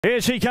Here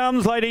she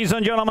comes, ladies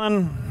and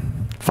gentlemen.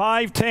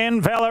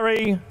 5'10",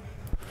 Valerie.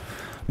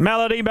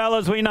 Melody Belle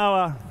as we know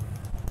her.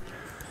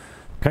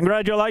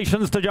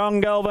 Congratulations to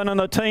John Galvin and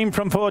the team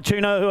from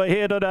Fortuna who are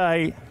here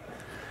today.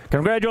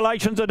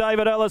 Congratulations to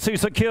David Ellis who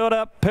secured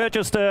her,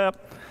 purchased her,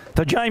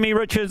 to Jamie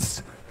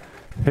Richards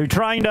who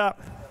trained her,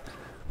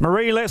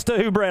 Marie Lester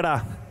who bred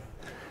her.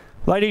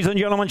 Ladies and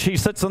gentlemen, she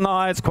sits in the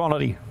highest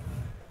quality.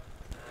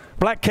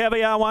 Black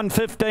Caviar won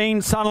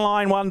 15,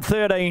 Sunline won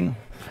 13,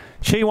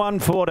 she won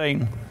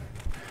 14.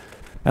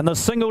 And the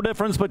single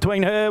difference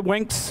between her,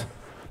 Winks,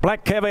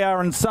 Black Caviar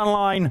and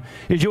Sunline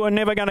is you are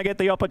never going to get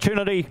the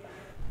opportunity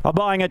of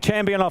buying a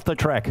champion off the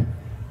track.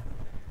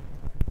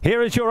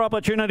 Here is your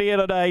opportunity here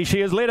today. She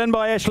is led in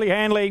by Ashley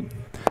Handley,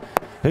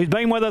 who's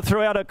been with her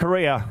throughout her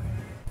career.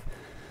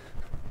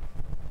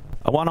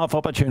 A one-off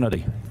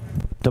opportunity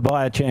to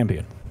buy a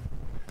champion.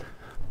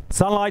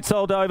 Sunlight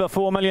sold over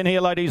 4 million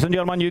here, ladies and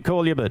gentlemen. You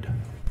call your bid.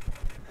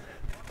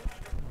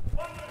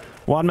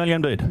 1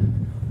 million bid.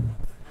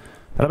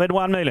 I'll bid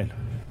 1 million.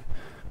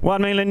 $1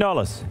 million.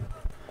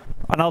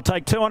 And I'll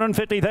take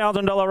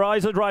 $250,000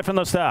 rises right from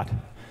the start.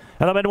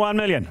 And I'll bid 1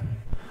 million.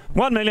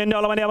 $1 million,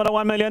 went down to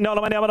 $1 million,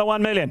 went down to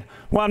 $1 million.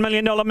 $1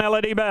 million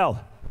Melody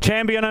Belle.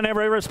 Champion in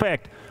every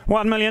respect.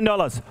 $1 million.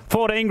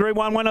 14 Group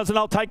 1 winners, and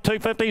I'll take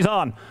 250s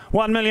on.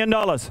 $1 million.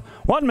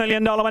 $1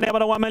 million, went down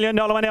to $1 million,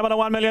 went down to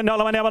 $1 million,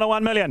 went down to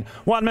 $1 million.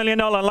 $1 million,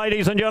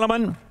 ladies and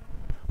gentlemen.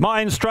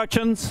 My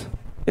instructions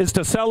is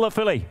to sell the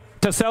filly,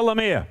 to sell the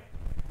mare.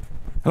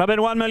 And I bid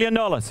 $1 million.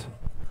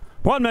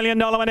 $1 million,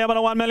 went down to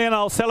 $1 million,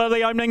 I'll sell her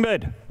the opening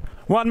bid.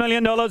 $1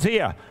 million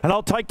here, and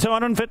I'll take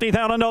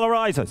 $250,000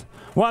 rises.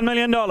 $1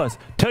 million,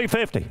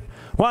 250.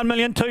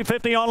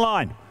 $1,250,000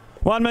 online.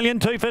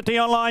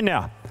 $1,250,000 online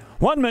now.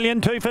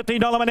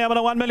 $1,250,000 went down to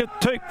 $1 million,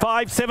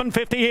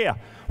 750 here.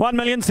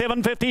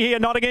 $1,750,000 here.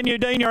 Not again,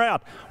 Eugene, you're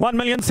out. $2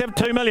 million.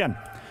 $2 million.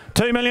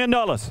 $2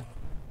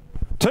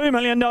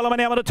 million went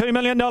down to $2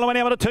 million, went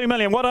down to $2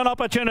 million. What an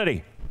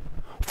opportunity.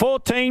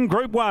 14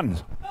 Group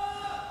 1s.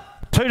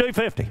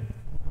 250.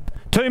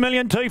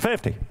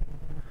 $2,250,000.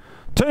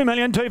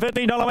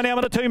 $2,250,000 went down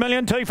to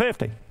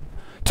 $2,250,000.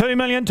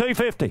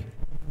 $2,250,000.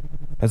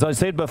 As I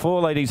said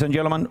before, ladies and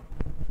gentlemen,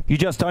 you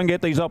just don't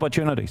get these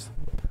opportunities.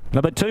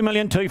 No, but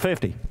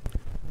 $2,250,000.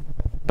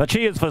 But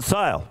she is for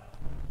sale.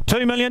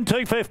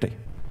 $2,250,000.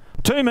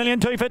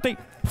 $2,250,000.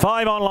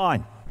 5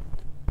 online.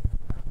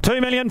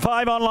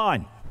 $2,500,000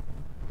 online.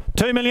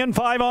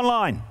 $2,500,000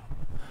 online.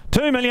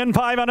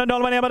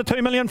 $2,500,000 went down to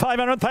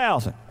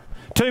 $2,500,000.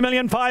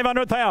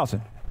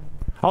 $2,500,000.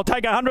 I'll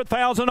take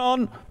 100,000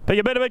 on, but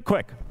you better bid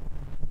quick.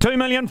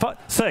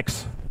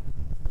 $2,600,000.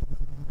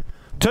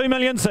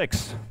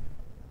 $2,600,000.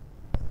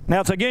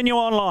 Now it's again you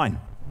online.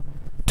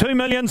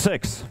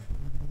 $2,600,000.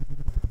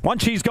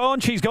 Once she's gone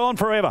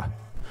forever.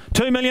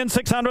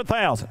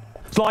 $2,600,000.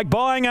 It's like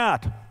buying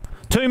art.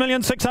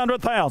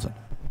 $2,600,000.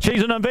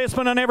 She's an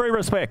investment in every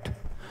respect.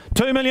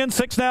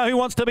 $2,600,000 now. Who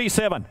wants to be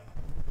 7?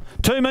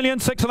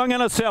 $2,600,000 and I'm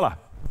going to sell her.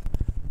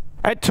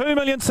 At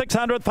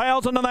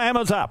 $2,600,000 and the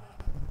hammer's up.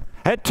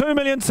 At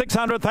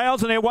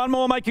 $2,600,000, here one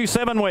more make you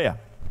 7 where?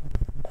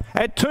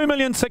 At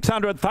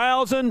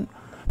 $2,600,000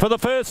 for the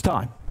first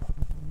time.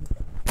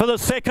 For the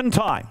second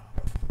time.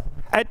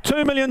 At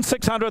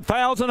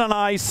 $2,600,000 and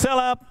I sell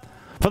her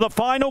for the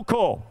final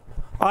call.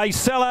 I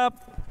sell her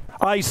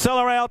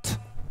out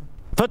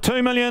for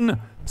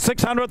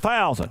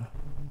 $2,600,000.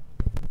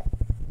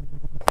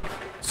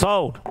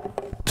 Sold.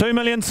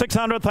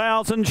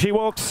 $2,600,000, she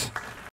walks